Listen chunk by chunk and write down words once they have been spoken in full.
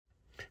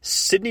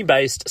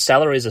Sydney-based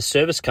salary as a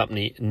service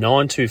company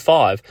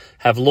 925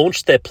 have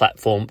launched their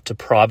platform to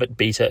private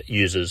beta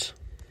users.